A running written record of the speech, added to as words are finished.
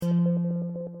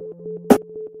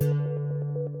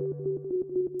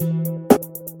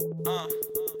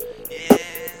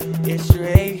It's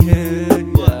straight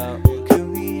hood, yo.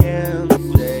 Kootenay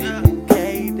MC,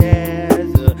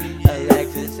 k-dazz,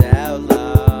 Alexis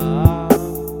Outlaw.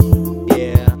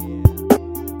 Yeah.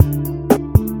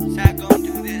 So I gon'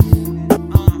 do this.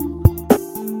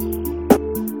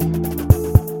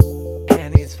 And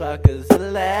these fuckers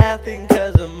are laughing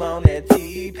 'cause I'm on that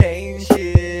T-Pain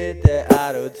shit, that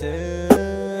auto-tune.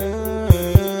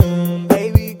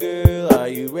 Baby girl, are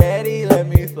you ready? Let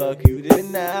me fuck you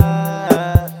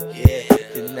tonight. Yeah,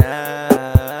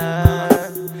 tonight.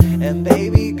 And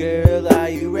baby girl, are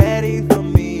you ready for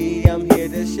me? I'm here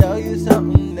to show you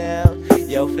something now,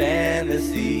 your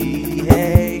fantasy,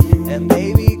 hey. And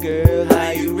baby girl,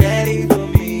 are you ready for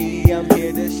me? I'm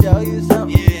here to show you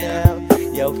something now,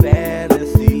 your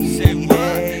fantasy,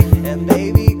 hey. And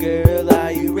baby girl,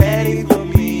 are you ready for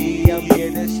me? I'm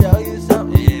here to show you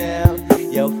something now,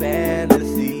 your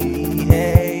fantasy,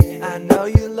 hey. I know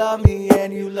you love me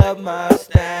and you love my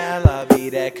style. I'll be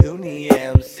that Kootenay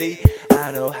MC.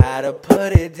 I know how to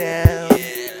put it down.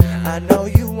 I know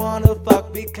you wanna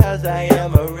fuck because I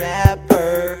am a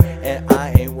rapper, and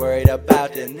I ain't worried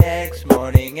about the next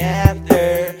morning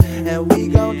after. And we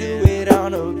gon' do it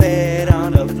on the bed,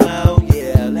 on the floor.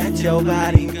 Yeah, let your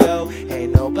body go.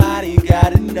 Ain't nobody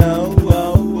gotta know.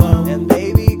 And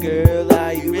baby girl,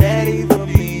 are you ready for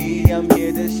me? I'm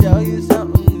here to show you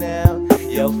something now,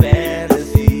 your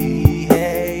fantasy,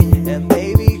 hey. And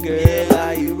baby girl,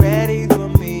 are you ready for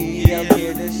me? I'm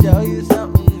here to show you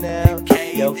something now,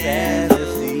 your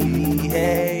fantasy,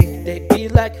 hey. They be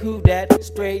like, who that?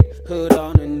 Straight hood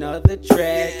on another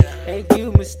track. Ain't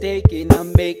you mistaken,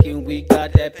 I'm making, we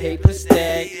got that paper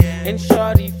stack. And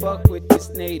shawty fuck with this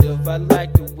native, I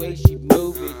like the way she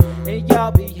move it. And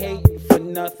y'all be hating for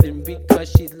nothing because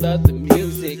she love the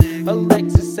music.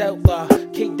 Alexis Outlaw,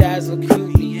 k-dazz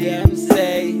Kootenay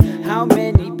Mc. How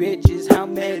many bitches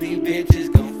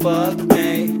gon' fuck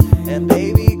me? And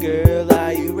baby girl,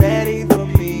 are you ready for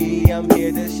me? I'm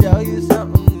here to show you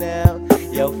something now,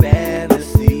 your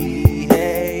fantasy,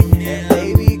 hey. And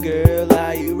baby girl,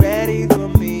 are you ready for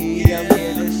me? I'm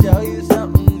here to show you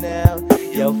something now,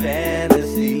 your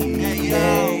fantasy,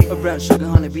 hey. Around sugar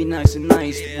honey, be nice and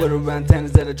nice. With around town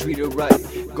is that I treat her right.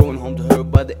 Going home to her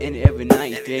by the end of every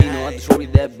night. There ain't no other shorty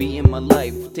that be in my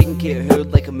life. Taking care of her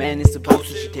like a man is supposed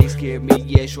to. She takes care of me,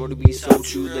 yeah, sure to be so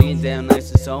true. Laying down nice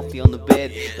and softly on the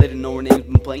bed, letting know her name's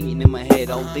been playing in my head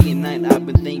all day and night. I've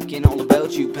been thinking all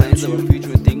about you, plans of our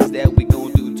future and things that we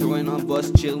gon' do. Touring on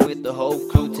bus, chilling with the whole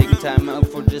crew, taking time out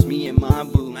for just me and my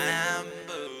boo.